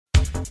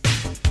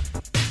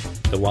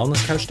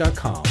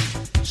thewellnesscouch.com,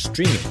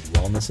 streaming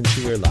wellness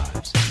into your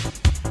lives.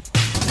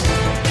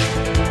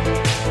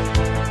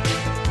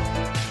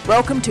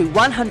 Welcome to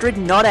 100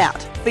 Not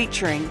Out,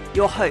 featuring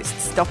your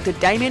hosts Dr.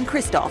 Damien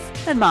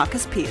Christoph and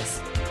Marcus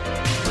Pearce.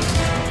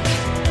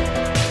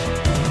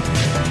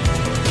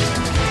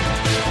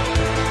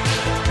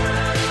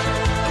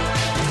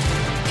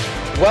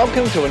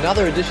 Welcome to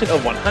another edition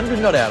of 100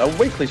 Not Out, a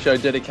weekly show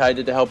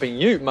dedicated to helping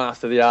you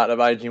master the art of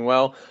aging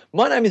well.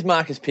 My name is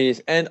Marcus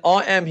Pearce, and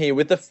I am here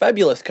with the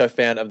fabulous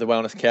co-founder of The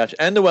Wellness Couch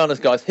and The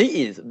Wellness Guys.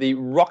 He is the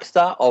rock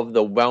star of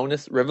the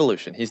wellness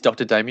revolution. He's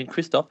Dr. Damien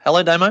Christoph.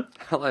 Hello, Damo.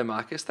 Hello,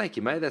 Marcus. Thank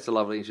you, mate. That's a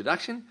lovely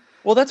introduction.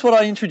 Well, that's what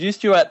I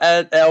introduced you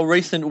at our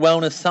recent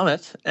wellness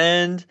summit,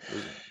 and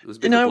It was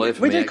a bit of a blur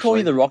for we me, do call you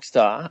actually. the rock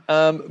star,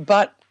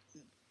 but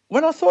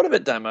when I thought of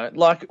it, Damo,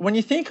 like when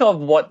you think of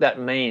what that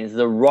means,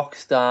 the rock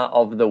star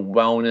of the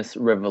wellness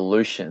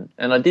revolution,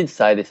 and I did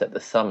say this at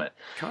the summit.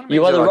 Kind of You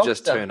means are the that I rock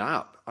just star. turn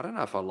up. I don't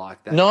know if I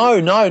like that. No.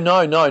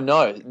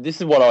 This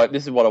is what I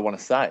want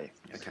to say.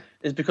 Okay.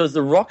 Is because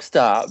the rock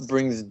star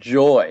brings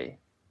joy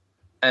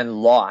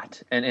and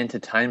light and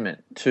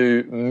entertainment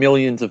to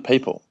millions of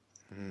people.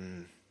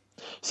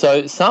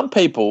 So some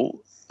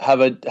people have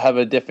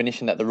a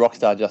definition that the rock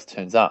star just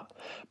turns up,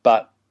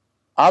 but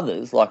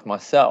others, like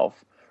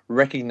myself,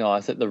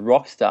 recognize that the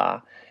rock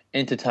star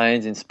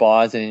entertains,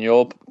 inspires, and in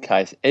your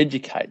case,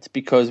 educates.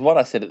 Because what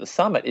I said at the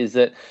summit is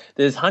that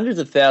there's hundreds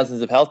of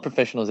thousands of health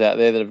professionals out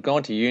there that have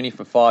gone to uni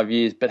for 5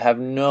 years but have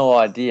no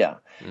idea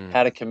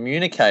how to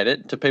communicate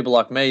it to people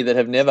like me that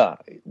have never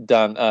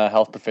done a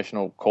health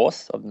professional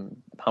course.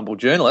 I'm a humble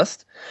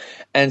journalist.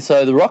 And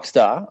so the rock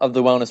star of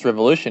the wellness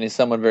revolution is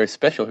someone very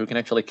special who can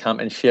actually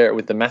come and share it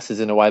with the masses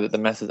in a way that the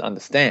masses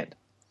understand.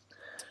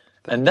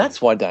 And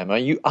that's why, Damo,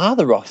 you are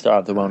the rock star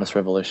of the wellness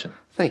revolution.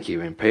 Thank you,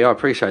 MP. I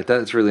appreciate that.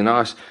 It's really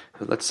nice.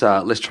 Let's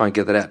try and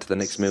get that out to the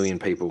next million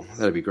people.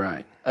 That'd be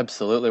great.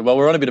 Absolutely. Well,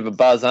 we're on a bit of a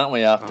buzz, aren't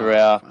we, after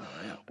our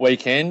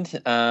weekend?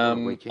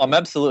 weekend. I'm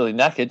absolutely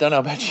knackered. Don't know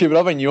about you, but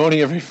I've been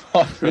yawning every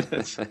 5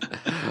 minutes.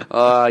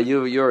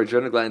 Your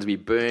adrenal glands be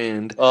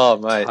burned. Oh,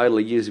 mate.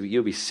 Totally,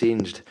 you'll be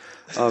singed.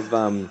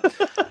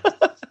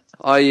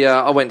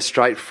 I went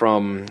straight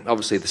from,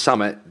 obviously, the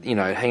summit,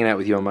 hanging out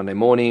with you on Monday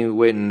morning,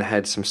 went and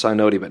had some So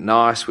Naughty But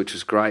Nice, which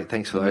was great.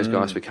 Thanks for those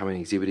guys for coming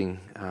and exhibiting.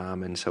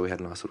 And so we had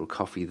a nice little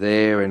coffee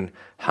there and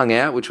hung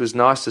out, which was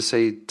nice to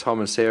see Tom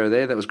and Sarah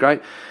there. That was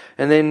great.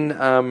 And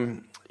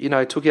then,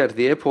 took you out to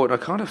the airport,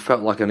 and I kind of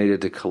felt like I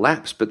needed to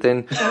collapse. But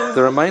then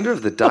the remainder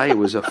of the day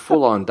was a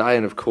full-on day,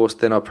 and, of course,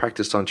 then I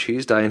practiced on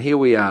Tuesday. And here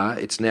we are.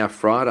 It's now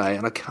Friday,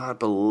 and I can't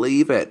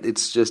believe it.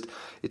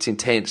 It's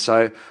intense.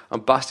 So I'm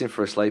busting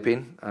for a sleep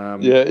in. I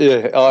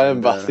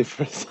am busting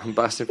for a sleep. I'm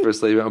busting for a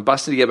sleep in. I'm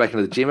busting to get back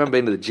into the gym. I haven't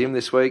been to the gym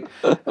this week.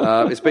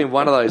 It's been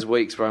one of those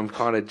weeks where I'm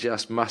kind of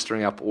just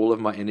mustering up all of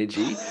my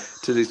energy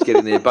to just get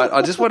in there. But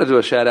I just want to do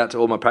a shout out to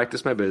all my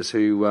practice members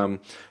who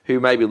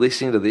may be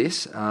listening to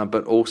this,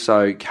 but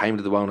also came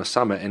to the Wellness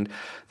Summit. And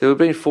there have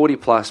been 40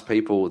 plus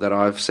people that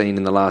I've seen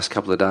in the last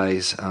couple of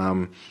days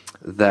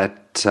that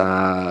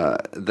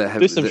have...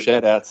 Do some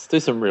shout-outs. Do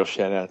some real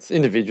shout-outs.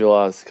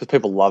 Individualised, because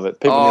people love it.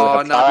 People nearly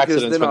have car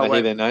accidents when they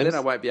hear their names. Then I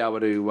won't be able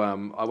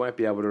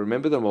to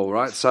remember them all,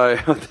 right? So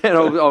then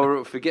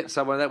I'll forget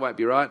someone. That won't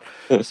be right.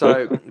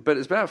 So, but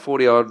it's about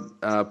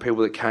 40-odd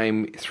people that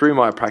came through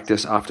my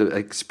practice after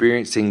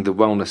experiencing the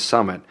Wellness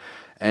Summit.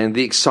 And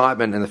the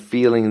excitement and the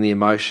feeling and the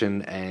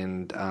emotion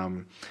and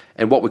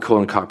what we call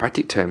in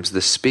chiropractic terms the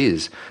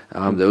spiz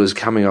that was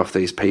coming off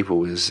these people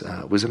was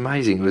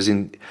amazing.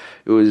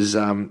 It was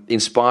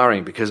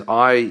inspiring, because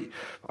I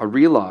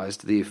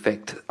realised the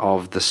effect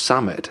of the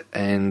summit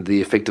and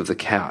the effect of the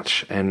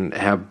couch and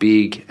how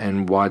big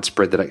and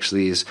widespread that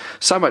actually is.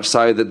 So much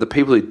so that the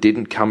people who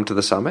didn't come to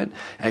the summit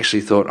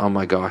actually thought, "Oh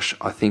my gosh,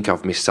 I think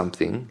I've missed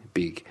something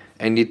big."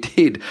 And you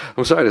did.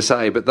 I'm sorry to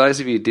say, but those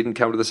of you who didn't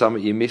come to the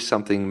summit, you missed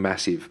something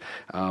massive.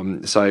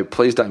 So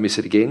please don't miss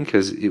it again,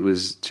 because it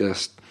was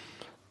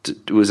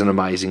an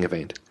amazing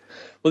event.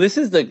 Well, this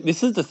is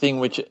the thing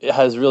which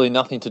has really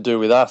nothing to do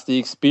with us. The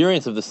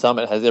experience of the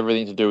summit has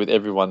everything to do with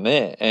everyone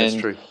there. And,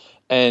 That's true.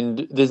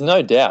 And there's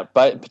no doubt,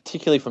 but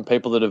particularly from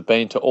people that have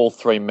been to all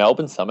three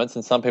Melbourne summits,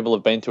 and some people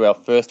have been to our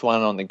first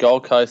one on the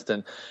Gold Coast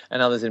and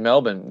others in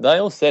Melbourne, they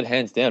all said,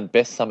 hands down,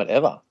 best summit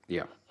ever.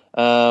 Yeah.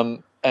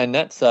 And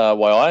that's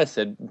why I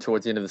said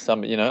towards the end of the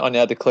summit, I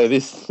now declare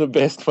this the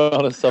best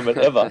wellness summit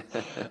ever.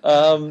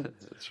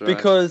 That's right.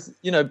 Because,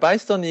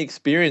 based on the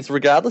experience,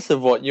 regardless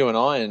of what you and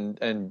I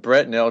and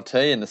Brett and LT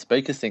and the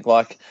speakers think,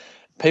 like,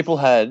 people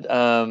had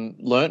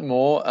learnt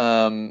more,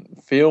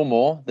 feel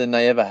more than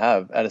they ever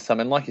have at a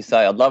summit. And like you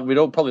say, we'd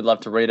all probably love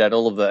to read out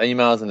all of the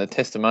emails and the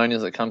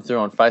testimonials that come through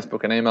on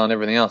Facebook and email and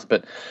everything else.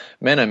 But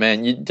man, oh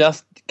man, you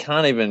just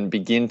can't even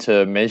begin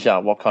to measure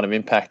what kind of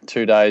impact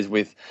 2 days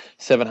with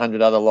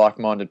 700 other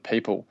like-minded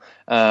people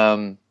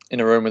in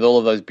a room with all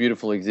of those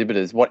beautiful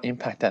exhibitors, what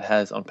impact that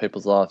has on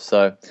people's lives.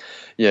 So,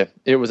 yeah,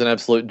 it was an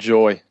absolute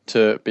joy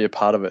to be a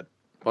part of it.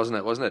 Wasn't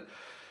it? So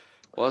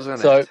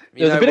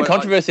there was a bit of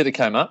controversy that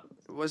came up.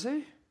 Was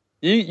there?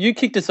 You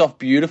kicked us off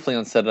beautifully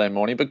on Saturday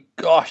morning, but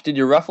gosh, did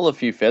you ruffle a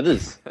few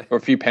feathers or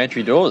a few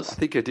pantry doors? I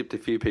think I dipped a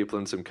few people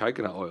in some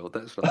coconut oil.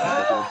 That's what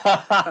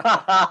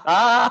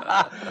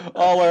I did.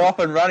 Oh, we're off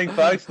and running,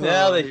 folks.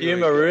 Now the here we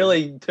humour go.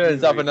 really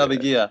turns up another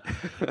gear.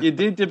 You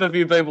did dip a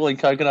few people in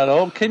coconut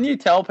oil. Can you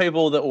tell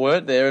people that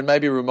weren't there and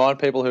maybe remind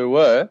people who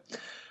were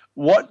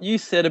what you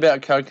said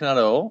about coconut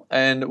oil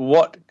and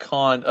what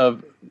kind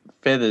of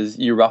feathers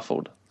you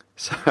ruffled?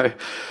 So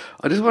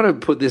I just want to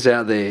put this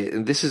out there,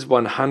 and this is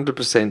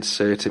 100%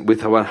 certain,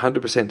 with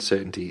 100%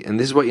 certainty, and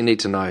this is what you need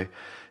to know.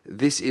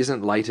 This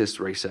isn't latest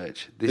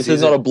research. This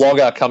is not a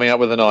blogger coming up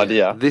with an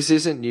idea. This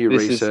isn't new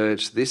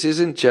research. This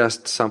isn't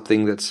just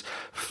something that's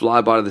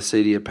fly by the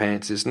seat of your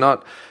pants. It's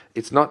not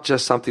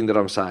just something that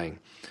I'm saying.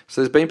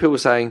 So there's been people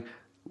saying,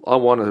 I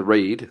want to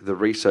read the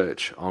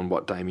research on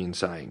what Damien's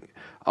saying.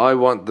 I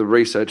want the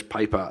research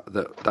paper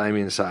that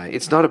Damien's saying.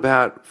 It's not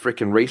about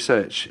freaking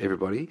research,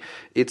 everybody.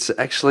 It's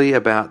actually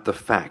about the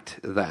fact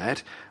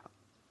that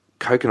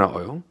coconut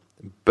oil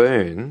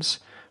burns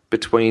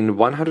between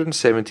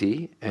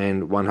 170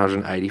 and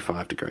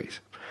 185 degrees.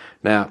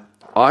 Now,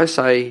 I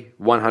say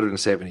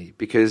 170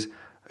 because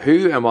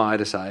who am I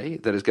to say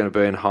that it's going to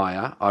burn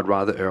higher? I'd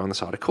rather err on the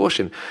side of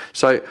caution.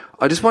 So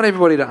I just want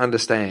everybody to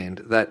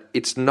understand that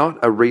it's not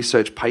a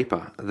research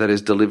paper that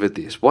has delivered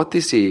this. What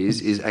this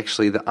is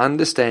actually the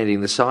understanding,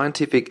 the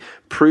scientific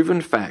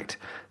proven fact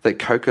that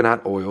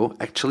coconut oil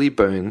actually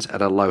burns at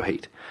a low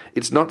heat.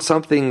 It's not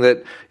something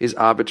that is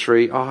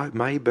arbitrary. Oh, it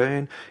may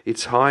burn.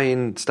 It's high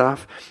in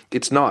stuff.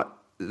 It's not.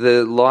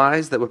 The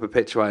lies that were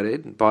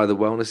perpetuated by the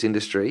wellness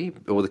industry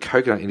or the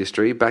coconut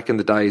industry back in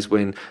the days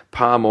when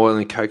palm oil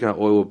and coconut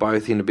oil were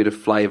both in a bit of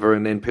flavour,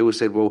 and then people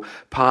said, well,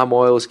 palm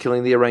oil is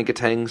killing the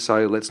orangutan,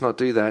 so let's not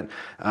do that.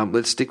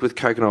 Let's stick with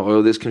coconut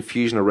oil. There's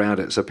confusion around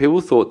it. So people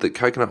thought that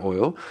coconut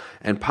oil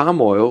and palm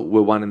oil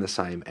were one and the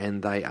same,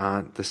 and they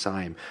aren't the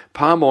same.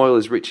 Palm oil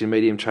is rich in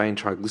medium-chain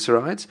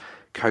triglycerides.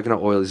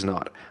 Coconut oil is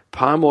not.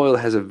 Palm oil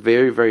has a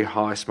very, very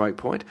high smoke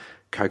point.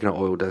 Coconut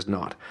oil does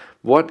not.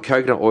 What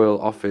coconut oil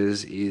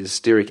offers is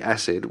stearic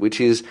acid, which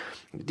is,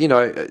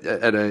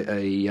 at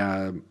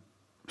a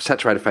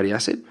saturated fatty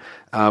acid,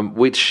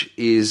 which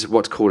is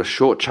what's called a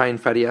short chain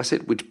fatty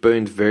acid, which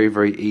burns very,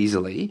 very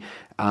easily,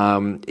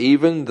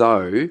 even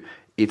though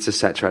it's a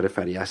saturated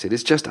fatty acid.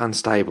 It's just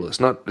unstable. It's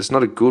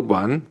not a good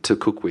one to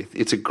cook with.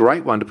 It's a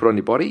great one to put on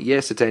your body.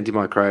 Yes, it's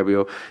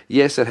antimicrobial.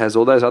 Yes, it has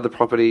all those other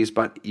properties,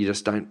 but you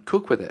just don't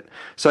cook with it.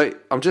 So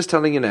I'm just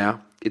telling you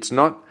now, it's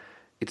not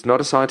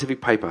a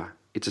scientific paper.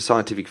 It's a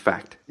scientific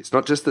fact. It's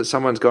not just that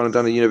someone's gone and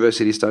done a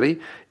university study.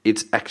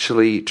 It's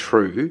actually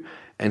true.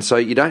 And so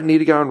you don't need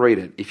to go and read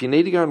it. If you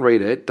need to go and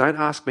read it, don't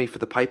ask me for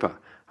the paper.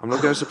 I'm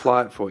not going to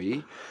supply it for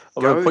you.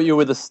 I'm going to put you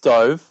with a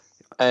stove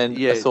and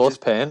a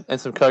saucepan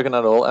and some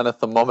coconut oil and a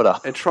thermometer.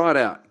 And try it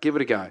out. Give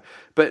it a go.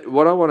 But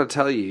what I want to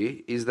tell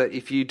you is that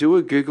if you do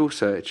a Google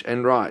search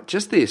and write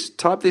just this,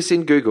 type this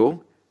in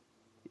Google.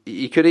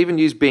 You could even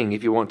use Bing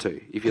if you want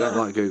to, if you don't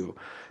like Google.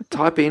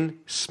 Type in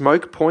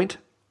smoke point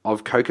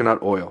of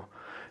coconut oil.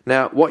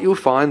 Now, what you'll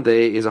find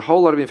there is a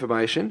whole lot of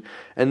information,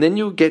 and then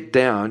you'll read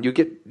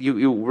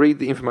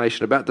the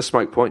information about the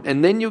smoke point,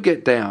 and then you'll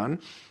get down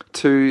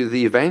to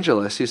the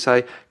evangelists who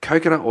say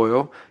coconut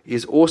oil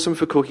is awesome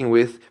for cooking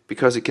with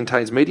because it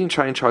contains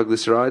medium-chain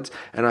triglycerides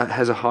and it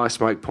has a high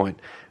smoke point.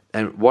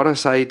 And what I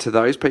say to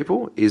those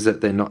people is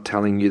that they're not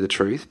telling you the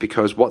truth,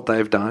 because what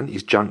they've done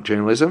is junk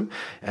journalism,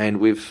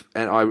 and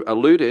I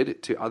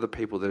alluded to other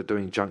people that are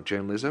doing junk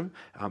journalism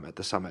at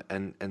the summit,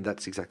 and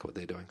that's exactly what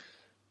they're doing.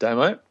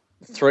 Damo,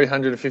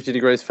 350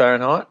 degrees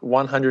Fahrenheit,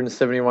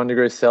 171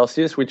 degrees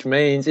Celsius, which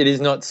means it is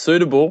not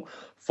suitable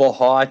for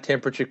high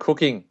temperature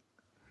cooking.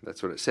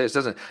 That's what it says,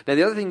 doesn't it? Now,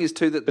 the other thing is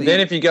too that... But then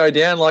if you go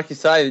down, like you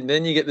say,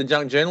 then you get the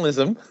junk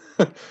journalism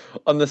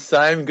on the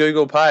same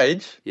Google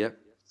page. Yep.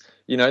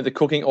 The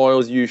cooking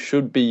oils you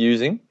should be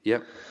using.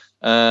 Yep.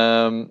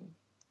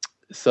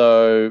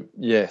 So,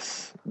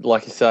 yes,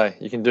 like you say,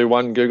 you can do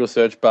one Google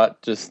search,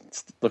 but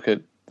just look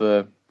at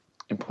the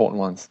important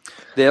ones.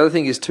 The other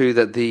thing is too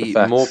that the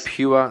facts. more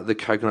pure the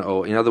coconut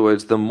oil, in other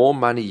words, the more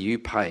money you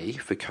pay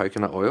for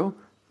coconut oil,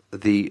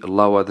 the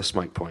lower the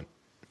smoke point.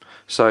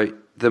 So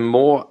the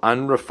more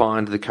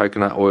unrefined the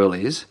coconut oil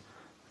is,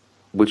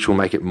 which will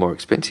make it more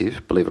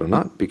expensive, believe it or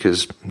not,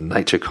 because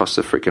nature costs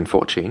a freaking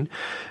fortune,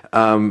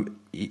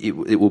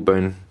 it will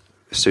burn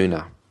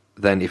sooner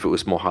than if it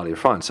was more highly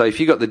refined. So if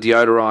you got the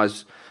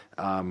deodorized,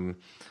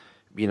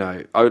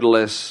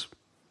 odorless,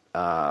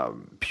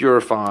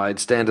 purified,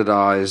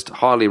 standardized,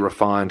 highly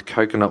refined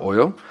coconut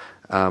oil,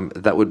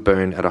 that would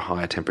burn at a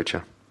higher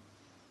temperature.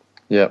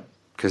 Yeah.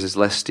 Because there's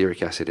less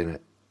stearic acid in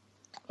it.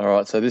 All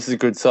right, so this is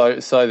good. So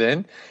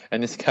then,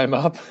 and this came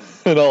up,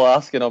 and I'll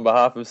ask it on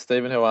behalf of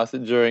Stephen, who asked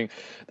it during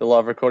the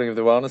live recording of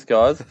the Wellness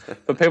Guys.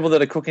 For people that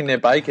are cooking their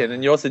bacon,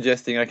 and you're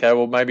suggesting, okay,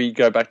 well, maybe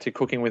go back to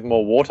cooking with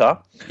more water.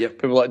 Yep.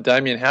 People like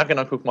Damien, how can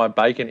I cook my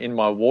bacon in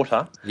my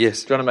water?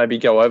 Yes. Do you want to maybe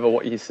go over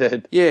what you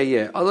said?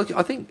 Yeah.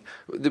 I think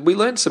we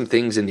learned some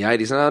things in the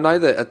 80s, and I know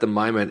that at the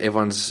moment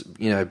everyone's,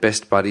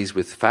 best buddies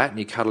with fat, and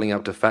you're cuddling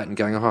up to fat and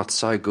going, oh, it's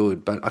so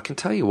good. But I can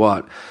tell you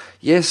what,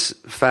 yes,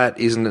 fat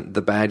isn't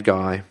the bad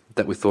guy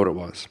that we thought it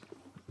was.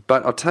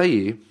 But I'll tell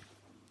you,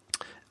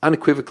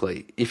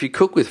 unequivocally, if you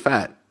cook with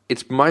fat,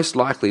 it's most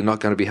likely not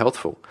going to be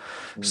healthful.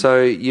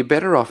 So you're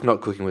better off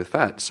not cooking with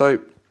fat. So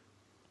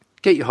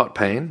get your hot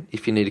pan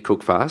if you need to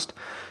cook fast.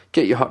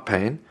 Get your hot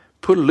pan,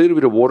 put a little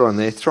bit of water on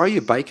there, throw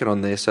your bacon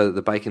on there so that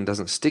the bacon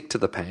doesn't stick to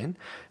the pan,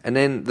 and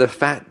then the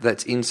fat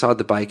that's inside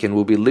the bacon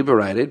will be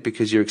liberated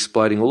because you're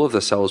exploding all of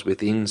the cells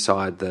within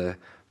inside the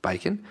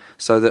bacon,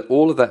 so that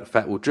all of that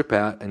fat will drip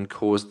out and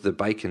cause the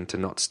bacon to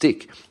not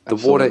stick. The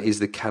water is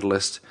the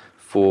catalyst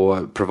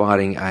for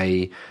providing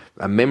a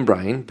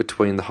membrane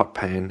between the hot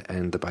pan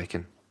and the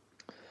bacon.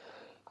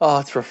 Oh,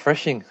 it's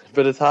refreshing,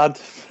 but it's hard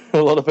for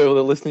a lot of people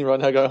that are listening right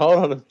now go, hold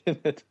on a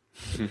minute.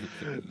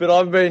 But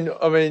I've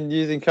been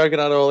using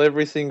coconut oil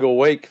every single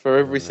week for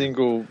every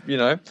single,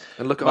 And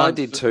look, month. I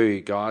did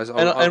too, guys.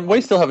 And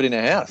we still have it in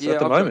our house at the I've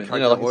got moment.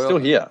 coconut It's oil. still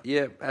here.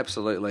 Yeah,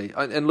 absolutely.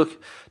 And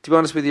look, to be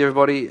honest with you,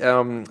 everybody,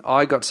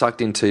 I got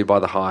sucked into by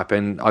the hype,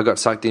 and I got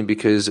sucked in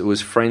because it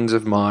was friends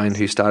of mine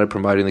who started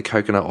promoting the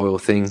coconut oil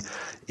thing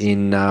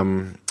in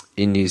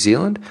New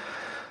Zealand.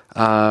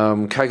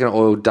 Coconut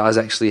oil does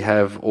actually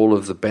have all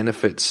of the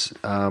benefits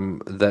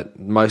that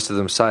most of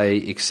them say,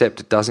 except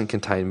it doesn't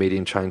contain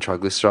medium-chain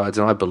triglycerides,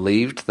 and I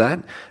believed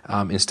that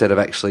instead of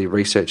actually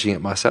researching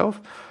it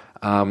myself.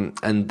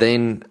 And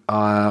then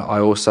I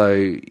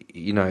also,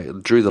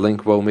 drew the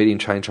link, well,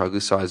 medium-chain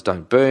triglycerides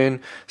don't burn,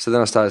 so then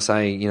I started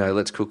saying,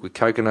 let's cook with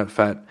coconut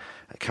fat,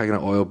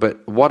 coconut oil.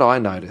 But what I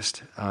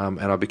noticed,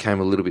 and I became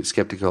a little bit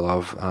skeptical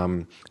of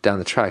down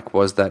the track,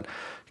 was that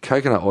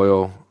coconut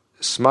oil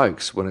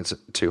smokes when it's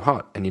too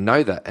hot, and you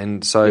know that.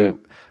 And so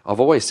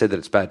I've always said that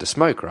it's bad to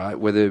smoke, right?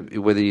 Whether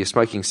you're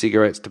smoking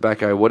cigarettes,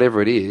 tobacco,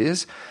 whatever it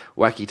is,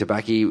 wacky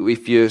tobacco,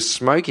 if you're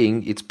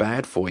smoking, it's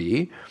bad for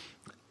you.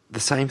 The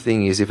same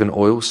thing is if an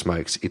oil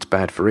smokes, it's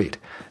bad for it.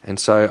 And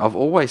so I've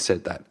always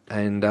said that.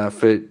 And I've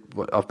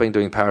been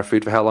doing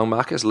Parafood for how long,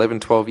 Marcus? 11,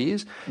 12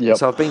 years? Yep.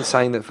 So I've been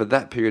saying that for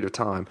that period of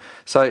time.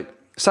 So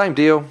same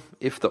deal,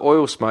 if the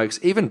oil smokes,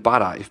 even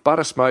butter, if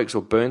butter smokes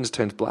or burns,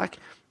 turns black,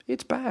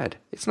 it's bad.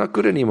 It's not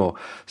good anymore.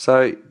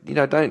 So,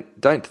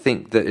 don't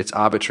think that it's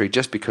arbitrary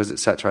just because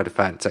it's saturated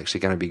fat, it's actually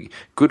going to be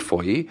good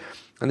for you.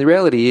 And the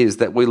reality is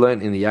that we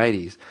learned in the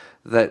 80s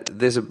that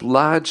there's a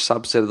large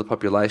subset of the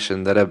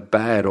population that are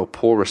bad or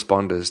poor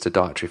responders to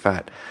dietary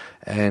fat.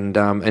 And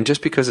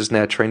just because it's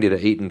now trendy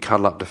to eat and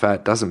cuddle up to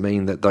fat doesn't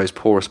mean that those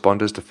poor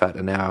responders to fat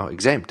are now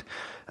exempt.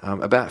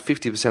 About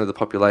 50% of the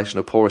population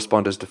are poor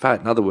responders to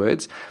fat. In other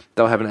words,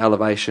 they'll have an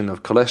elevation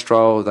of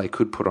cholesterol, they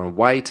could put on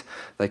weight,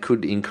 they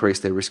could increase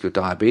their risk of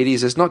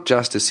diabetes. It's not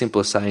just as simple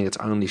as saying it's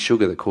only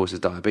sugar that causes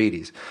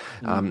diabetes.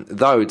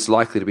 Though it's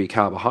likely to be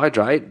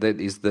carbohydrate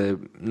that is the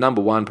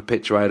number one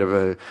perpetuator of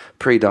a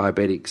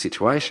pre-diabetic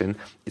situation,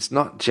 it's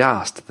not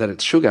just that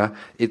it's sugar,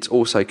 it's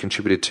also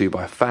contributed to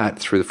by fat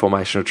through the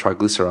formation of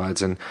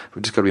triglycerides, and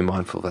we've just got to be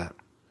mindful of that.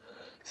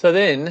 So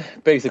then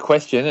begs the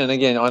question, and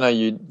again, I know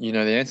you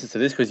know the answers to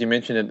this because you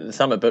mentioned it at the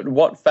summit, but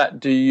what fat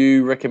do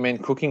you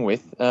recommend cooking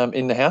with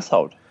in the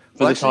household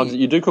for the times that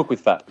you do cook with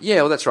fat? Yeah,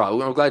 well, that's right.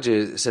 I'm glad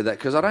you said that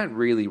because I don't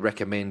really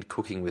recommend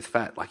cooking with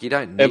fat. Like, you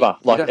don't need...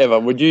 Ever.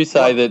 Would you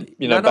say that,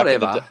 No, not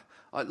ever.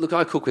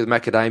 I cook with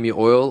macadamia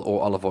oil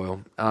or olive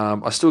oil.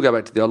 I still go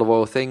back to the olive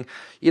oil thing,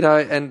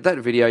 and that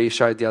video you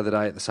showed the other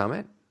day at the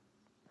summit,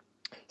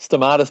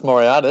 Stomatus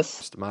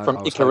moreatus from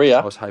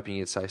Ikaria. I was hoping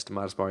you'd say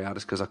Stomatus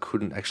moreatus because I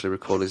couldn't actually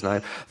recall his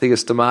name. I think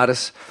it's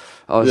Stomatus.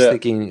 I was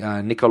thinking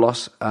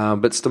Nicholas,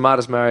 but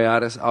Stomatus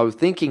moreatus. I was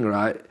thinking,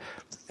 right,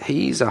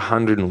 he's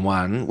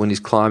 101 when he's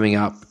climbing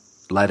up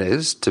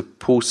ladders to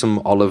pull some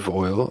olive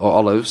oil or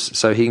olives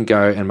so he can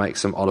go and make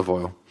some olive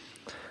oil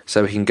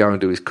so he can go and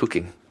do his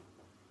cooking.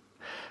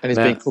 And he's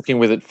been cooking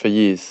with it for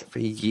years. For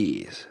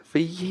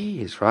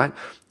years, right?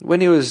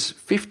 When he was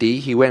 50,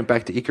 he went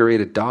back to Ikaria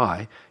to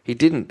die. He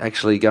didn't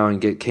actually go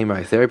and get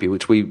chemotherapy,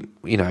 which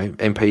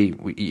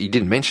MP, you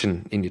didn't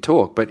mention in your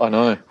talk, but I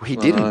know. He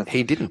didn't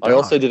die. I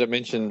also didn't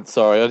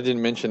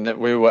mention that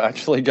we were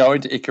actually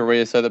going to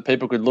Ikaria so that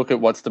people could look at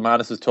what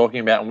Stomatus was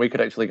talking about and we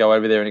could actually go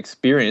over there and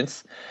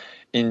experience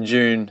in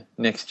June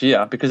next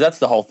year, because that's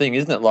the whole thing,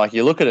 isn't it? Like,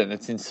 you look at it and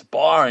it's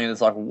inspiring and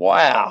it's like,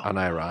 wow. I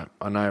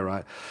know,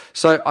 right?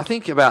 So I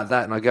think about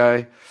that and I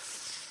go,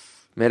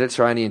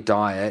 Mediterranean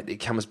diet, it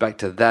comes back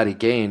to that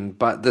again,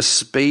 but the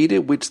speed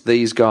at which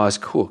these guys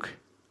cook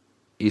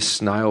is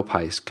snail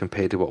pace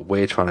compared to what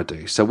we're trying to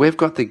do. So we've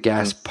got the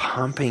gas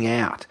pumping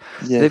out.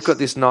 Yes. They've got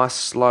this nice,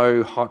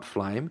 slow, hot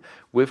flame.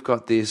 we've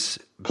got this.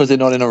 Because they're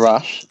not in a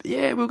rush.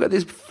 Yeah, we've got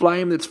this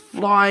flame that's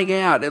flying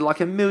out at like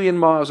 1,000,000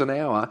 miles an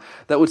hour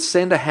that would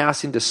send a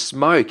house into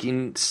smoke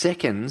in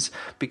seconds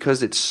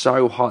because it's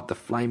so hot. The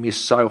flame is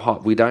so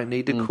hot. We don't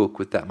need to cook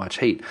with that much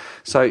heat.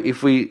 So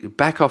if we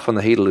back off on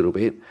the heat a little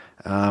bit,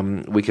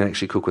 we can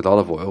actually cook with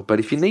olive oil. But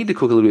if you need to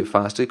cook a little bit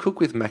faster, cook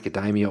with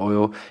macadamia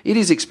oil. It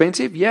is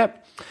expensive,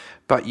 yep,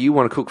 but you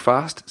want to cook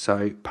fast,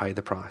 so pay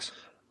the price.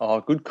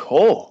 Oh, good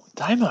call.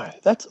 Damo,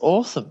 that's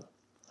awesome.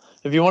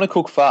 If you want to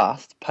cook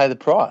fast, pay the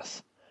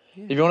price.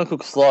 Yeah. If you want to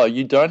cook slow,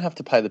 you don't have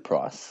to pay the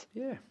price.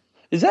 Yeah.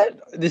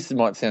 This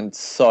might sound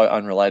so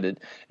unrelated,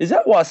 is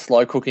that why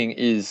slow cooking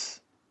is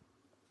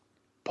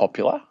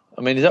popular?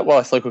 I mean, is that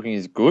why slow cooking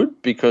is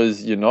good?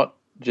 Because you're not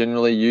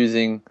generally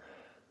using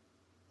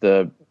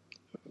the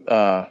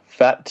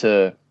fat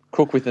to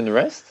cook within the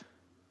rest?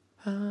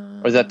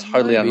 Or is that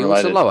totally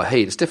unrelated? It's a lower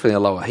heat. It's definitely a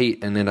lower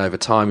heat, and then over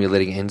time you're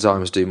letting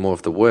enzymes do more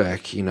of the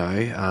work, you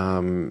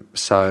know.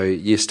 So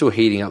you're still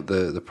heating up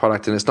the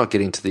product, and it's not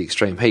getting to the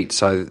extreme heat.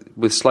 So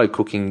with slow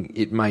cooking,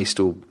 it may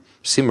still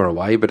simmer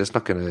away, but it's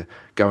not going to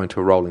go into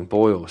a rolling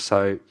boil.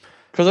 So,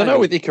 because I know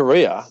with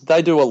Ikaria,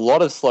 they do a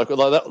lot of slow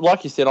cooking.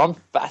 Like you said, I'm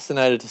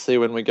fascinated to see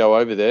when we go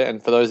over there.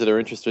 And for those that are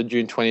interested,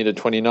 June 20 to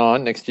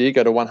 29 next year,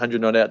 go to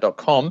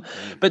 100notout.com.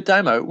 But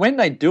Damo, when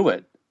they do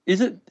it, is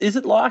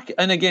it like,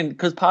 and again,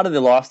 because part of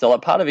their lifestyle,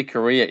 like part of their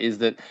career is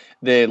that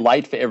they're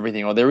late for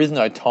everything, or there is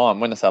no time.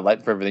 When I say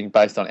late for everything,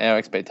 based on our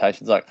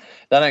expectations, like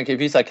they don't.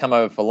 If you say come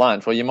over for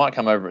lunch, well, you might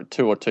come over at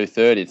 2 or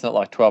 2:30. It's not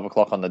like 12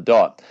 o'clock on the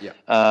dot. Yeah.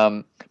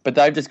 But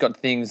they've just got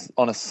things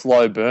on a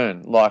slow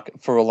burn, like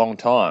for a long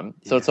time.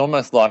 So it's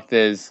almost like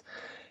there's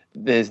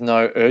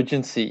no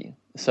urgency,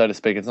 so to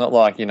speak. It's not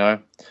like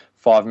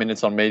 5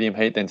 minutes on medium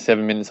heat, then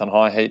 7 minutes on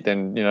high heat,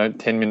 then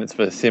 10 minutes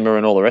for simmer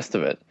and all the rest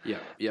of it. Yeah.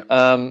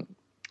 Yeah.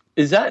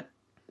 Is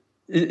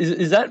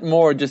that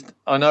more just,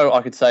 I know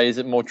I could say, is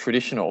it more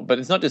traditional? But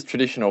it's not just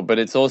traditional, but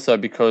it's also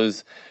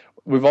because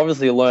we've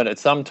obviously learned at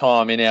some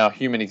time in our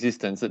human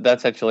existence that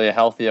that's actually a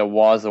healthier,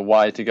 wiser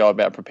way to go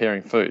about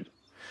preparing food.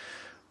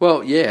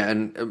 Well, yeah,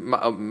 and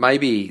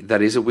maybe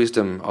that is a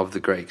wisdom of the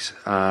Greeks,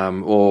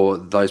 or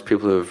those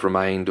people who have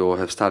remained or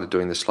have started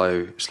doing the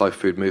slow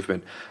food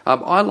movement.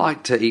 I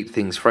like to eat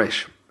things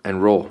fresh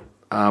and raw.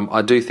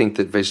 I do think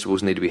that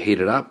vegetables need to be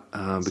heated up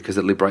because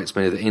it liberates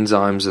many of the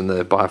enzymes and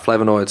the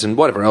bioflavonoids and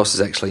whatever else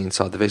is actually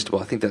inside the vegetable.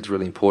 I think that's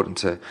really important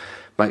to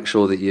make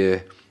sure that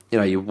you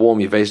warm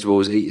your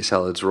vegetables, eat your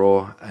salads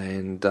raw,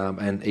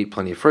 and eat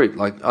plenty of fruit.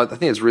 Like I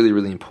think it's really,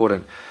 really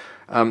important.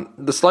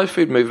 The slow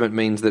food movement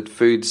means that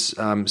foods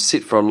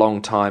sit for a long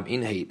time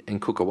in heat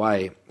and cook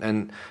away.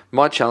 And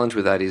my challenge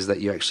with that is that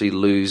you actually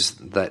lose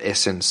that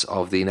essence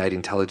of the innate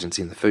intelligence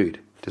in the food.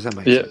 Does that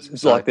make sense? Yeah,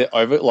 it's like they're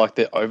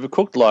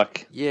overcooked.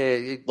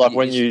 Like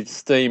when you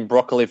steam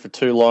broccoli for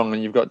too long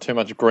and you've got too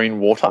much green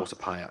water. Falls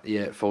apart.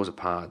 Yeah, it falls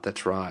apart.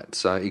 That's right.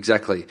 So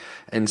exactly,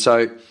 and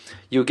so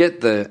you'll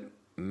get the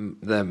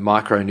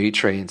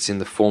micronutrients in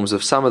the forms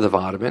of some of the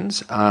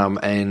vitamins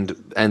and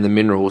the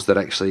minerals that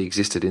actually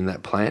existed in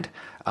that plant.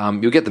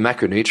 You'll get the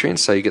macronutrients,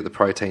 so you get the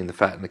protein, the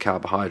fat, and the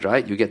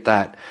carbohydrate. You get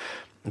that.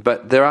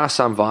 But there are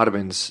some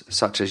vitamins,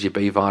 such as your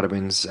B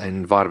vitamins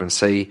and vitamin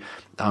C,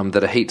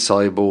 that are heat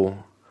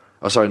soluble.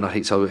 Oh, sorry, not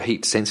heat soluble,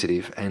 heat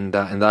sensitive, and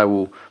they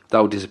will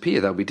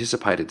disappear. They'll be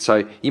dissipated.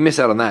 So you miss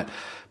out on that.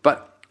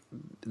 But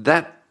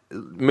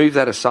move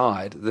that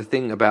aside. The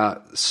thing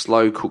about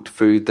slow cooked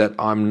food that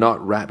I'm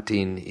not wrapped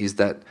in is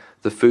that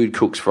the food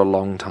cooks for a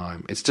long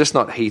time. It's just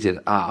not heated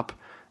up.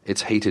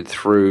 It's heated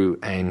through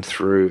and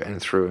through and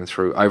through and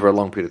through over a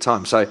long period of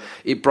time. So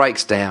it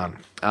breaks down.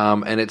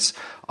 And it's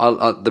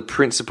the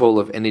principle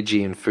of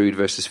energy in food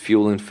versus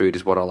fuel in food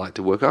is what I like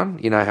to work on.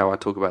 You know how I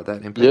talk about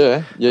that in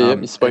Yeah.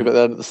 You spoke about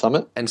that at the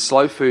summit. And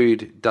slow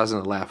food doesn't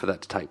allow for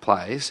that to take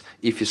place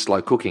if you're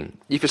slow cooking.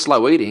 If you're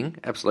slow eating,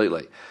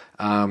 absolutely.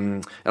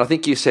 And I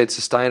think you said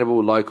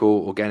sustainable,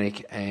 local,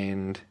 organic,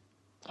 and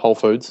Whole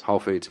Foods,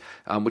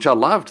 which I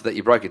loved that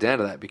you broke it down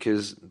to that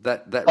because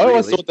that I really...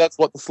 always thought that's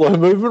what the slow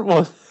movement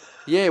was.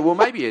 Yeah, well,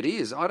 maybe it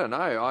is. I don't know.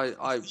 I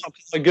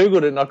Googled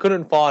it and I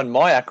couldn't find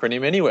my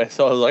acronym anywhere,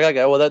 so I was like,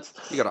 okay, well, that's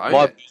you got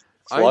to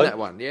own that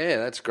one. Yeah,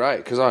 that's great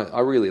because I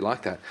really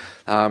like that.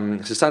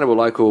 Sustainable,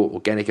 local,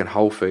 organic, and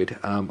whole food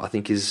I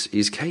think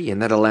is key,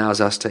 and that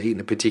allows us to eat in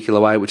a particular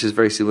way, which is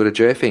very similar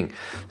to jerfing.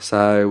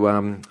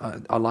 So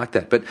I like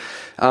that. But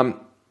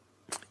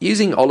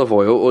using olive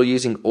oil or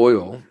using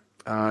oil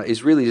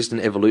is really just an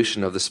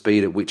evolution of the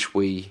speed at which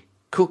we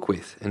cook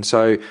with. And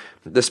so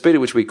the speed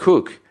at which we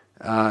cook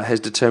has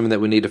determined that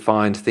we need to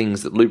find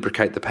things that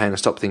lubricate the pan and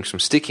stop things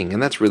from sticking,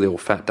 and that's really all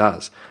fat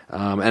does.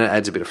 And it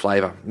adds a bit of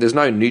flavour. There's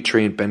no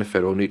nutrient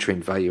benefit or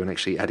nutrient value in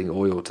actually adding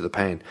oil to the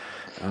pan.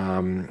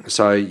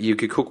 So you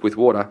could cook with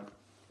water,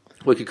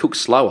 or you could cook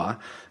slower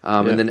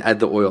and then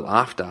add the oil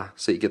after,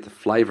 so you get the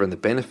flavour and the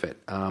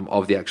benefit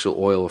of the actual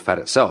oil or fat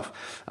itself.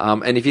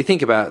 And if you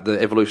think about the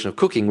evolution of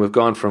cooking, we've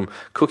gone from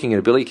cooking in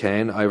a billy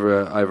can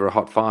over a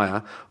hot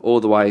fire all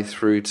the way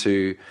through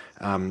to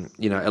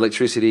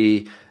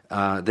electricity,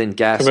 then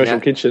gas, commercial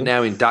kitchen.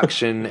 now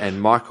induction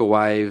and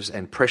microwaves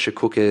and pressure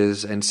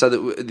cookers. And so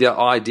that the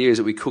idea is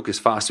that we cook as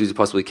fast as we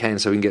possibly can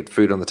so we can get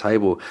food on the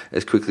table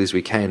as quickly as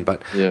we can.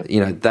 But,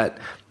 that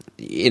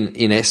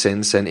in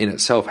essence and in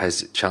itself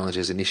has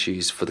challenges and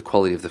issues for the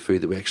quality of the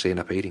food that we actually end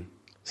up eating.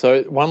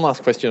 So one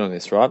last question on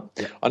this, right?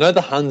 Yeah. I know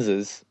the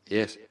Hunzers,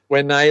 Yes.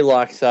 when they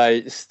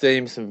say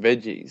steam some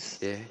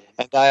veggies,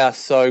 and they are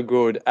so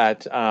good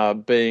at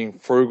being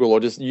frugal or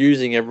just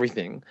using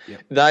everything,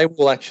 they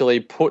will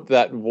actually put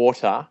that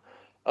water,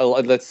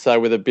 let's say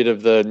with a bit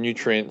of the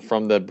nutrient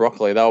from the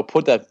broccoli, they'll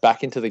put that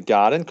back into the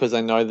garden because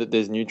they know that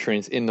there's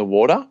nutrients in the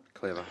water.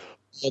 Clever.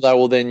 So they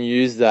will then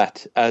use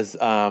that as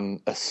a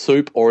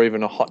soup or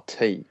even a hot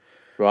tea,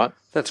 right?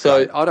 That's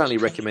great. I'd only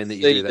recommend that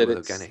you do that with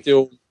organic. It's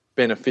still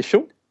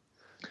beneficial.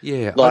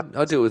 Yeah,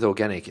 I do it with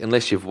organic,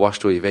 unless you've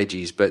washed all your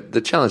veggies. But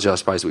the challenge, I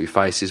suppose, that we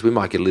face is we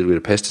might get a little bit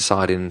of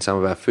pesticide in some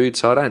of our food.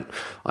 So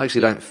I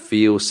actually don't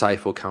feel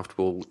safe or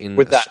comfortable in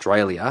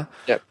Australia.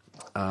 Yep.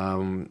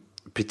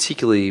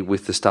 Particularly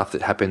with the stuff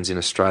that happens in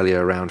Australia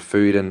around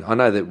food. And I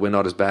know that we're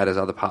not as bad as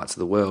other parts of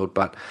the world,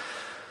 but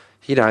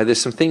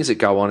there's some things that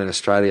go on in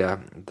Australia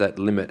that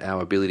limit our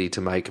ability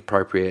to make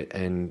appropriate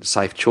and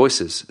safe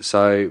choices.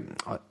 So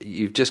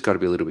you've just got to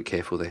be a little bit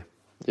careful there.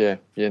 Yeah,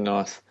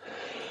 nice.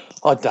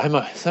 Oh,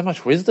 Damo, so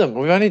much wisdom.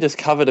 We've only just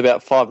covered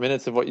about 5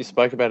 minutes of what you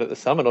spoke about at the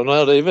summit, or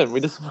not even. We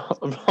just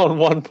on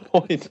 1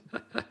 point.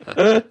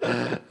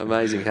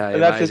 Amazing, hey?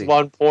 And that's just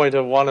 1 point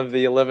of one of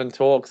the 11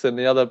 talks and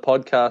the other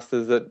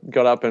podcasters that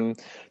got up and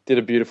did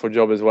a beautiful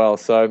job as well.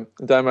 So,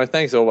 Damo,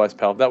 thanks always,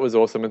 pal. That was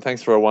awesome, and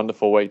thanks for a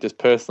wonderful week. Just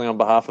personally on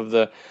behalf of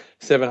the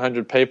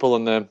 700 people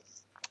and the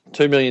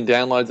 2 million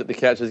downloads that the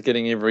Couch is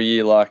getting every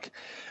year,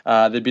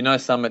 there'd be no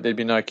summit, there'd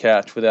be no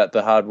Couch without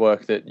the hard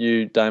work that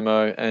you,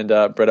 Damo, and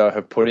Bretto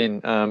have put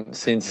in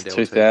since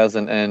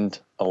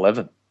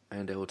 2011.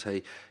 And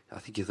LT. I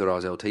think you thought I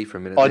was LT for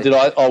a minute. Oh, did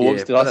I? Oh,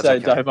 whoops, did I say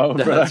okay. Damo and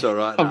Bretto? That's all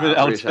right.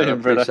 I appreciate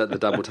Bretto. the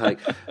double take.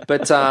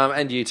 But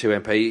and you too,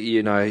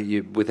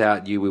 MP.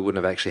 Without you, we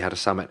wouldn't have actually had a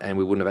summit, and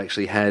we wouldn't have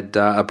actually had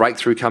a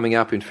breakthrough coming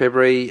up in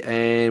February,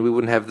 and we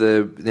wouldn't have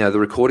the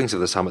recordings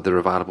of the summit that are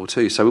available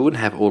too. So we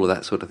wouldn't have all of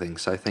that sort of thing.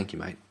 So thank you,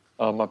 mate.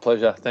 Oh, my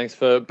pleasure. Thanks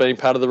for being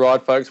part of the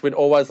ride, folks. We'd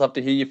always love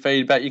to hear your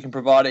feedback. You can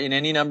provide it in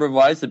any number of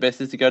ways. The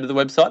best is to go to the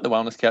website,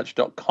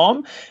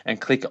 thewellnesscouch.com,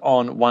 and click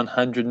on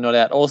 100 Not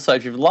Out. Also,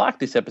 if you've liked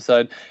this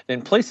episode,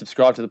 then please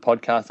subscribe to the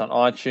podcast on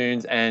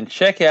iTunes and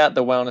check out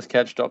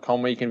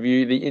thewellnesscouch.com, where you can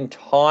view the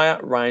entire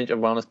range of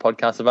wellness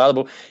podcasts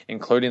available,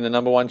 including the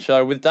 #1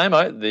 show with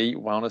Damo, The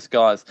Wellness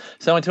Guys.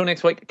 So until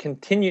next week,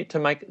 continue to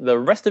make the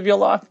rest of your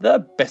life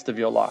the best of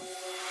your life.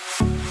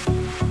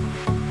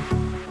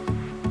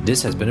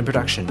 This has been a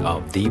production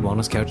of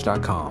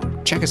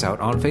TheWellnessCouch.com. Check us out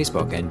on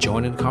Facebook and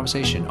join in the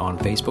conversation on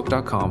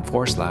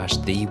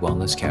Facebook.com/The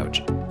Wellness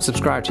Couch.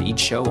 Subscribe to each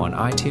show on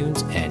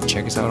iTunes and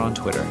check us out on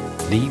Twitter.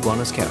 The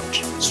Wellness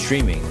Couch,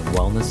 streaming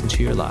wellness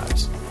into your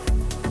lives.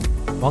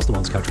 Whilst the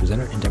Wellness Couch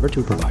presenter endeavor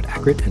to provide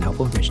accurate and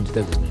helpful information to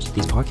their listeners,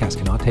 these podcasts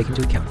cannot take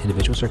into account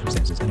individual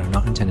circumstances and are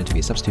not intended to be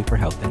a substitute for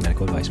health and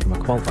medical advice from a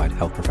qualified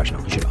health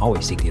professional. You should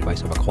always seek the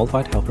advice of a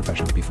qualified health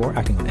professional before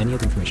acting on any of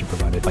the information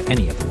provided by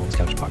any of the Wellness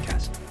Couch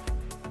podcasts.